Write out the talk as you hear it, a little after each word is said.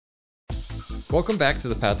Welcome back to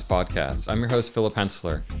the Pats Podcast. I'm your host, Philip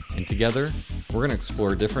Hensler, and together, we're going to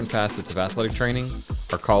explore different facets of athletic training,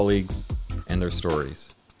 our colleagues, and their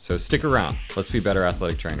stories. So stick around. Let's be better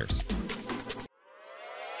athletic trainers.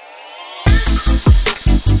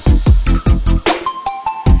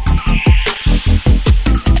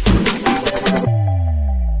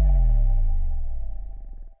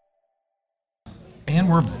 And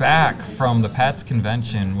we're back from the Pats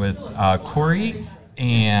convention with Corey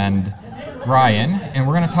and Ryan, and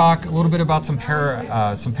we're going to talk a little bit about some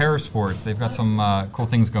para sports. They've got some cool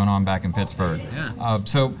things going on back in Pittsburgh. Yeah.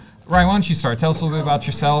 So, Ryan, why don't you start? Tell us a little bit about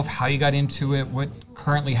yourself, how you got into it, what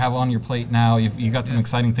currently have on your plate now. You've got some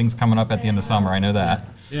exciting things coming up at the end of summer. I know that.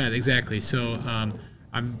 Yeah, exactly. So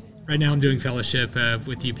I'm doing fellowship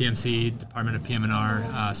with UPMC, Department of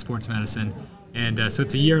PM&R, Sports Medicine. And so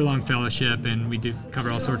it's a year-long fellowship, and we do cover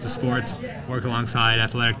all sorts of sports, work alongside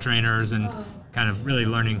athletic trainers, and kind of really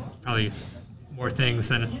learning probably more things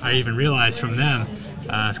than I even realized from them,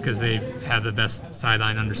 because they have the best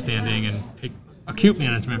sideline understanding and acute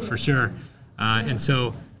management for sure. And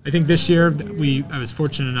so I think this year I was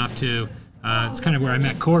fortunate enough to, it's kind of where I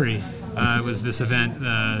met Corey. It was this event,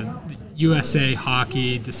 the USA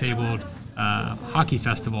Hockey Disabled Hockey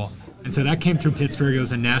Festival. And so that came through Pittsburgh. It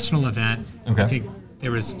was a national event. Okay. I think there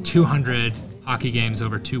was 200 hockey games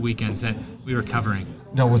over 2 weekends that we were covering.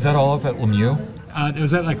 No, was that all up at Lemieux? It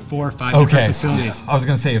was at like 4 or 5 different facilities. I was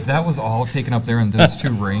going to say, if that was all taken up there in those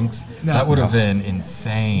two rinks, that would have been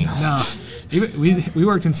insane. No. We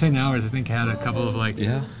worked insane hours. I think had a couple of 12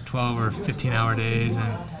 or 15-hour days.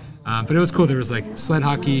 And but it was cool. There was like sled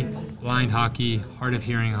hockey, blind hockey, hard of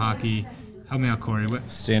hearing hockey. Help me out, Corey.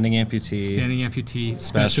 What? Standing amputee,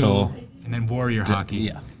 special, and then warrior hockey.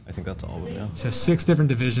 Yeah, I think that's all of them. Yeah. So 6 different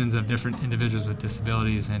divisions of different individuals with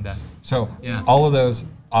disabilities, and all of those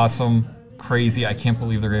awesome, crazy. I can't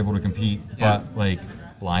believe they're able to compete. Yeah. But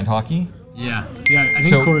blind hockey. Yeah. I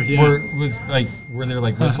think Corey. Yeah. Were there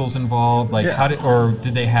whistles involved? How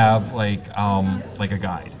did they have a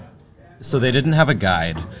guide? So they didn't have a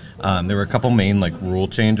guide. There were a couple main rule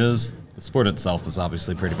changes. The sport itself was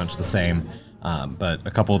obviously pretty much the same, but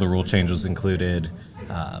a couple of the rule changes included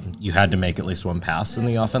you had to make at least one pass in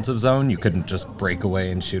the offensive zone. You couldn't just break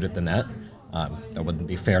away and shoot at the net. That wouldn't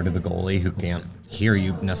be fair to the goalie, who can't hear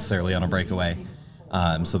you necessarily on a breakaway.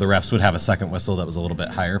 So the refs would have a second whistle that was a little bit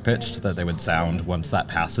higher pitched that they would sound once that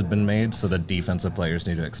pass had been made, so the defensive players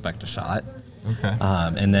need to expect a shot. Okay.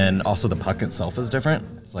 And then also the puck itself is different.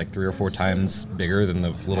 It's 3 or 4 times bigger than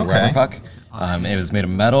the little rubber puck. It was made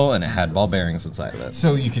of metal, and it had ball bearings inside of it.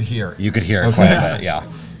 So you could hear it. You could hear it quite a bit,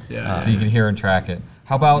 yeah. So you could hear and track it.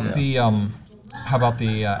 How about the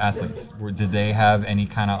athletes? Did they have any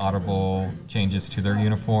kind of audible changes to their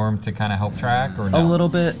uniform to kind of help track, or no? A little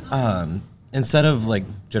bit. Instead of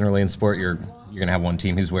generally in sport, you're gonna have one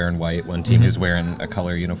team who's wearing white, one team who's wearing a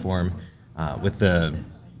color uniform.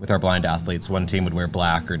 With our blind athletes, one team would wear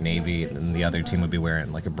black or navy, and then the other team would be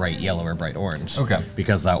wearing a bright yellow or bright orange. Okay.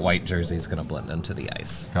 Because that white jersey is going to blend into the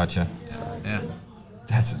ice. Gotcha. So, yeah.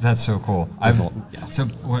 That's so cool. So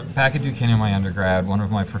back at Duquesne in my undergrad, one of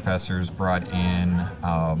my professors brought in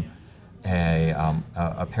a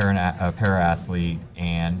para athlete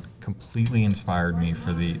and completely inspired me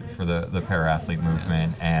for the para athlete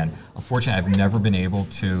movement. And unfortunately, I've never been able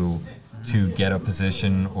to get a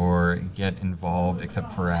position or get involved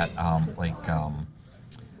except for at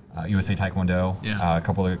USA Taekwondo, a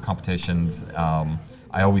couple of competitions.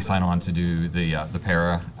 I always sign on to do the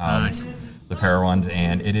para the para ones,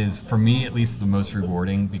 and it is, for me at least, the most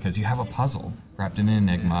rewarding because you have a puzzle wrapped in an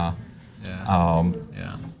enigma.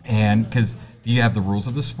 And because you have the rules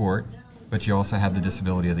of the sport, but you also have the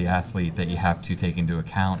disability of the athlete that you have to take into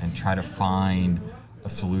account and try to find a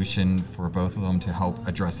solution for both of them to help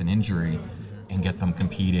address an injury and get them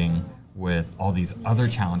competing with all these other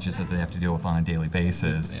challenges that they have to deal with on a daily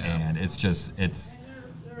basis. And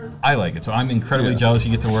I like it. So I'm incredibly jealous you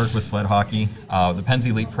get to work with sled hockey. The Penns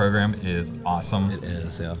Elite program is awesome. It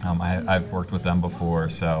is, yeah. I've worked with them before,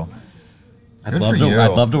 so I'd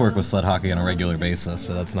love to work with sled hockey on a regular basis,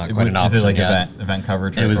 but that's not quite an option yet. Event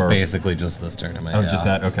coverage? It was basically just this tournament. Oh, just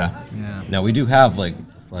that? Okay. Yeah. Now, we do have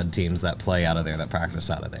sled teams that play out of there, that practice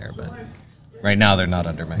out of there, but right now they're not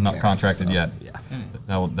under my care. Not contracted yet. Yeah.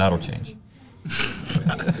 That'll change.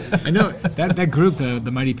 I know that group,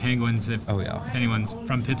 the Mighty Penguins. If anyone's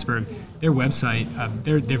from Pittsburgh, their website,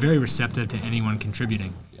 they're very receptive to anyone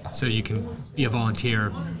contributing. Yeah. So you can be a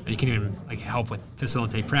volunteer. You can even help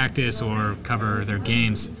facilitate practice or cover their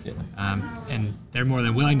games. Yeah. And they're more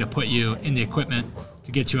than willing to put you in the equipment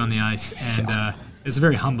to get you on the ice. And it's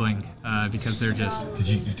very humbling because they're just.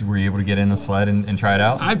 Were you able to get in the sled and try it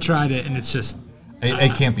out? I've tried it, and it's just.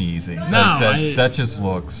 It can't be easy. No, that just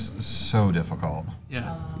looks so difficult.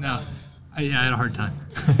 Yeah, no, I had a hard time.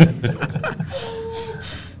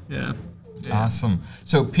 Yeah. Awesome.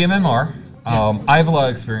 So PMMR, I have a lot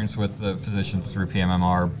of experience with the physicians through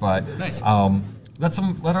PMMR, but Nice.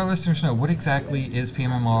 Let our listeners know, what exactly is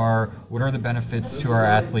PMMR? What are the benefits to our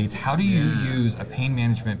athletes? How do you use a pain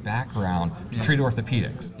management background to treat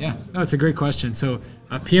orthopedics? Yeah, no, it's a great question. So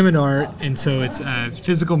PMNR, and so it's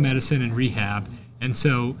physical medicine and rehab, and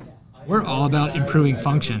so we're all about improving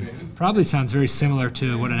function. Probably sounds very similar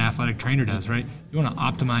to what an athletic trainer does, right? You want to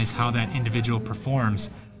optimize how that individual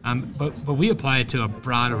performs, but we apply it to a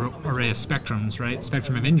broad array of spectrums, right?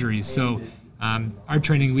 Spectrum of injuries. So our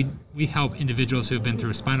training, we help individuals who have been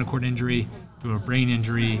through a spinal cord injury, through a brain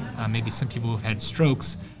injury, maybe some people who've had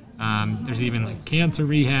strokes. There's even like cancer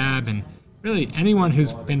rehab, and really anyone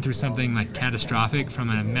who's been through something like catastrophic from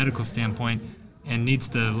a medical standpoint and needs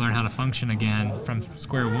to learn how to function again from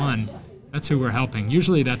square one. That's who we're helping.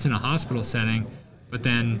 Usually that's in a hospital setting, but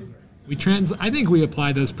then I think we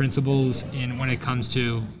apply those principles when it comes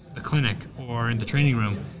to the clinic or in the training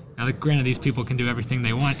room. Now, granted, these people can do everything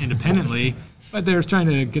they want independently, but they're trying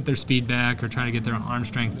to get their speed back or trying to get their arm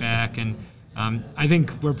strength back. And I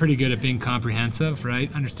think we're pretty good at being comprehensive,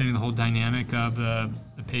 right? Understanding the whole dynamic of the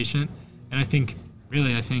patient. And I think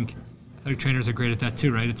athletic trainers are great at that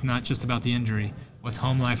too, right? It's not just about the injury. What's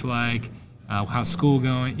home life like? How's school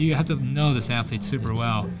going? You have to know this athlete super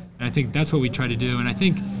well. And I think that's what we try to do. And I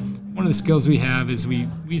think one of the skills we have is we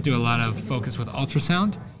do a lot of focus with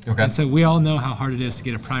ultrasound. Okay. And so we all know how hard it is to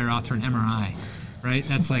get a prior auth for an MRI, right?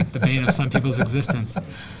 That's like the bane of some people's existence.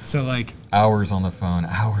 So like Hours on the phone.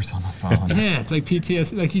 yeah, it's like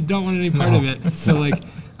PTSD. Like you don't want any part of it. So like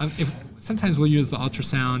if sometimes we'll use the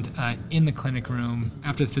ultrasound in the clinic room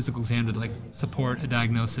after the physical exam to like support a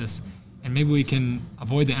diagnosis, and maybe we can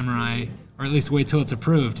avoid the MRI or at least wait till it's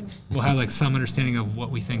approved. We'll have like some understanding of what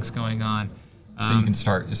we think's going on. So you can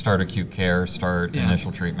start acute care,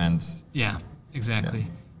 initial treatments. Yeah, exactly. Yeah.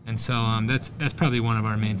 And so that's probably one of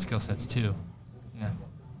our main skill sets too. Yeah.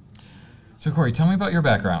 So Corey, tell me about your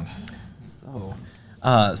background. So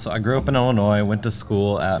I grew up in Illinois, went to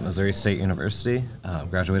school at Missouri State University,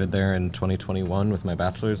 graduated there in 2021 with my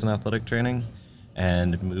bachelor's in athletic training,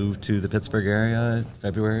 and moved to the Pittsburgh area in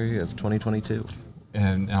February of 2022.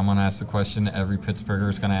 And I'm going to ask the question every Pittsburgher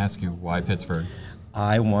is going to ask you, why Pittsburgh?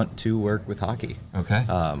 I want to work with hockey. Okay.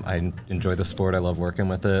 I enjoy the sport. I love working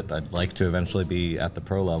with it. I'd like to eventually be at the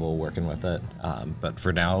pro level working with it. But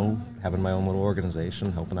for now, having my own little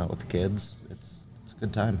organization, helping out with the kids, it's a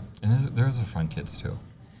good time. And there's some fun kids, too.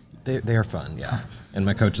 They are fun, yeah. And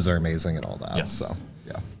my coaches are amazing at all that. Yes. So,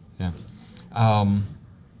 yeah. Yeah.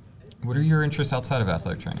 What are your interests outside of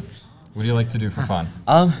athletic training? What do you like to do for fun?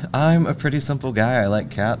 I'm a pretty simple guy. I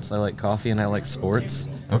like cats, I like coffee, and I like sports.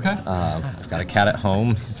 Okay. I've got a cat at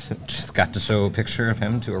home. Just got to show a picture of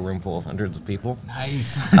him to a room full of hundreds of people.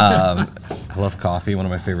 Nice. I love coffee. One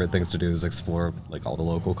of my favorite things to do is explore like all the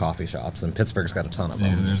local coffee shops, and Pittsburgh's got a ton of them.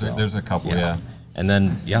 Yeah, there's a couple, yeah. And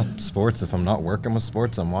then, sports. If I'm not working with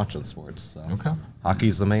sports, I'm watching sports. So. Okay.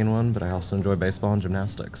 Hockey's the main one, but I also enjoy baseball and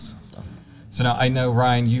gymnastics. So now I know,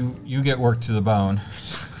 Ryan, you get worked to the bone.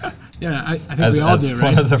 Yeah, I think we all do, right? As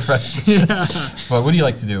one of the freshmen. Yeah. But what do you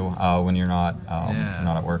like to do when you're not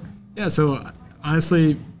at work? Yeah, so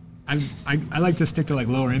honestly, I like to stick to like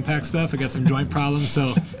lower impact stuff. I got some joint problems,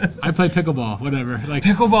 so I play pickleball, whatever. Like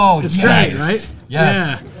pickleball, it's yes. great, right?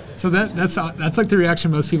 Yes. Yeah. So that's like the reaction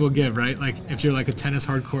most people give, right? Like if you're like a tennis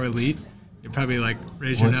hardcore elite, you probably like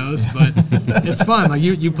raise your nose, but it's fun. Like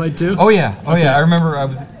you played too? Oh yeah, I remember I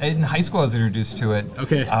was in high school. I was introduced to it.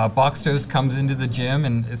 Okay. Box Toast comes into the gym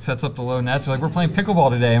and it sets up the low nets. They're like, we're playing pickleball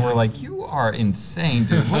today, and we're like, you are insane,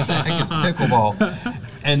 dude. What the heck is pickleball?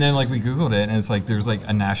 And then like we Googled it, and it's like there's like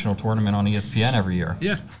a national tournament on ESPN every year.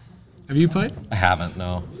 Yeah. Have you played? I haven't,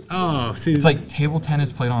 no. Oh, see. It's like table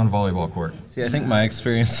tennis played on a volleyball court. See, I think my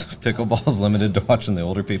experience of pickleball is limited to watching the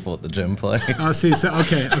older people at the gym play. Oh, see, so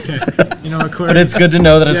okay. You know what, Corey? But it's good to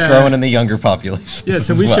know that it's growing in the younger population. Yeah,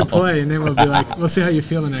 so we should play, and then we'll be like, we'll see how you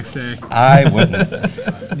feel the next day. I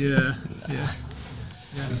wouldn't. Yeah.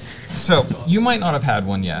 So you might not have had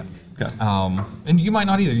one yet. Okay. And you might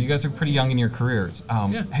not either. You guys are pretty young in your careers.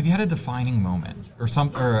 Yeah. Have you had a defining moment or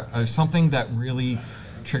something that really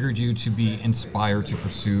triggered you to be inspired to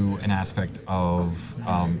pursue an aspect of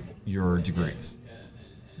your degrees?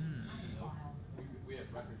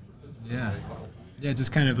 Yeah. Yeah,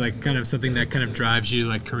 just kind of something that kind of drives you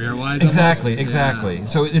like career-wise. Exactly, almost. exactly. Yeah.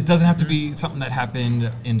 So it doesn't have to be something that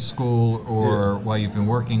happened in school or while you've been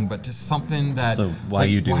working, but just something that. So why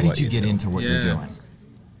you do Why what did you you get do. into what you're doing?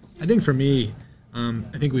 I think for me, I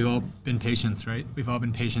think we've all been patients, right? We've all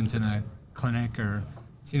been patients in a clinic or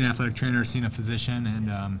seen an athletic trainer, seen a physician,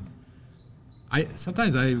 and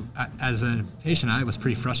sometimes as a patient, I was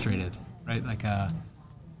pretty frustrated, right? Like I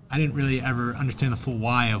didn't really ever understand the full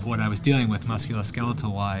why of what I was dealing with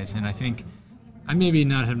musculoskeletal wise, and I think I maybe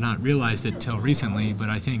have not realized it till recently, but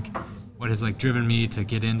I think what has like driven me to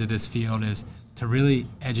get into this field is to really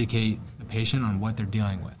educate the patient on what they're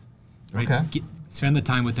dealing with. Right? Okay. Spend the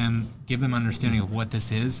time with them, give them understanding of what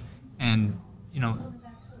this is, and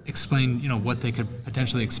explain what they could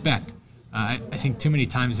potentially expect. I think too many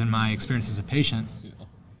times in my experience as a patient,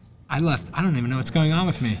 I don't even know what's going on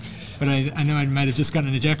with me, but I know I might have just gotten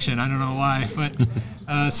an injection. I don't know why, but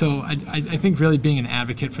so I think really being an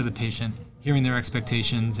advocate for the patient, hearing their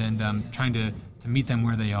expectations, and trying to meet them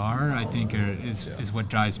where they are, I think is what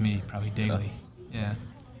drives me probably daily. Yeah.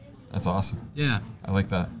 That's awesome. Yeah. I like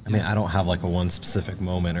that. I mean, I don't have like a one specific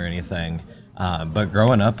moment or anything, but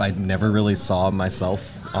growing up, I never really saw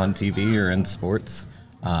myself on TV or in sports.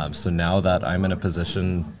 So now that I'm in a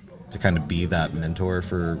position to kind of be that mentor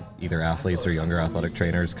for either athletes or younger athletic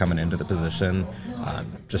trainers coming into the position,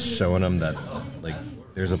 just showing them that like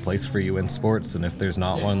there's a place for you in sports, and if there's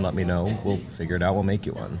not one, let me know. We'll figure it out. We'll make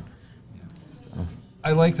you one. So,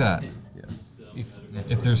 I like that. yeah.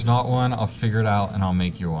 If there's not one, I'll figure it out and I'll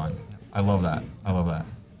make you one. I love that. I love that.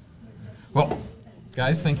 Well,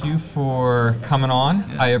 guys, thank you for coming on.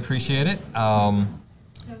 Yeah. I appreciate it.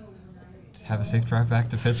 Have a safe drive back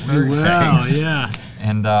to Pittsburgh. Wow, Thanks. yeah.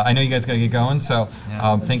 And I know you guys got to get going, so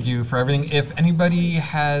Yeah. thank you for everything. If anybody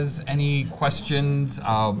has any questions,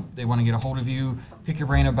 they want to get a hold of you, pick your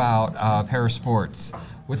brain about parasports.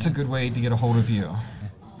 What's a good way to get a hold of you?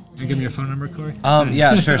 Can you give me your phone number, Corey?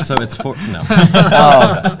 Yeah, sure. So it's no.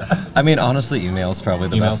 I mean, honestly, email is probably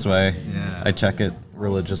the Email? best way. Yeah. I check it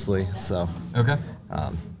religiously, so Okay.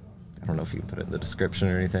 I don't know if you can put it in the description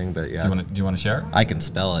or anything, but yeah. Do you want to share it? I can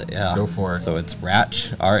spell it, yeah. Go for it. So it's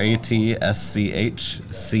Ratsch,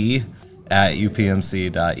 RATSCHC at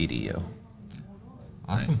upmc.edu.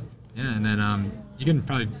 Awesome. Nice. Yeah, and then you can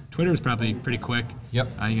probably Twitter is probably pretty quick. Yep.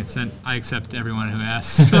 You can send. I accept everyone who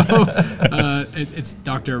asks. So it's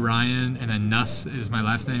Dr. Ryan, and then Nuss is my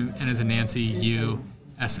last name, and as a Nancy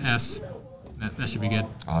USS. That should be good.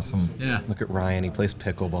 Awesome. Yeah. Look at Ryan. He plays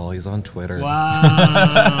pickleball. He's on Twitter.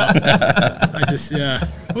 Wow.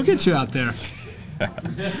 We'll get you out there.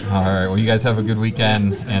 All right. Well, you guys have a good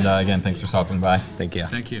weekend. And again, thanks for stopping by. Thank you.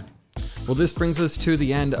 Thank you. Well, this brings us to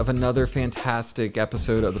the end of another fantastic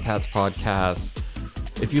episode of the Pats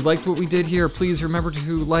Podcast. If you liked what we did here, please remember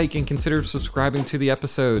to like and consider subscribing to the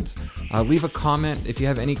episodes. Leave a comment if you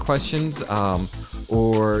have any questions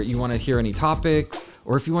or you want to hear any topics,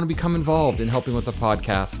 or if you want to become involved in helping with the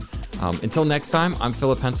podcast. Until next time, I'm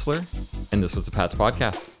Philip Hensler, and this was the Pats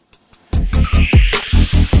Podcast.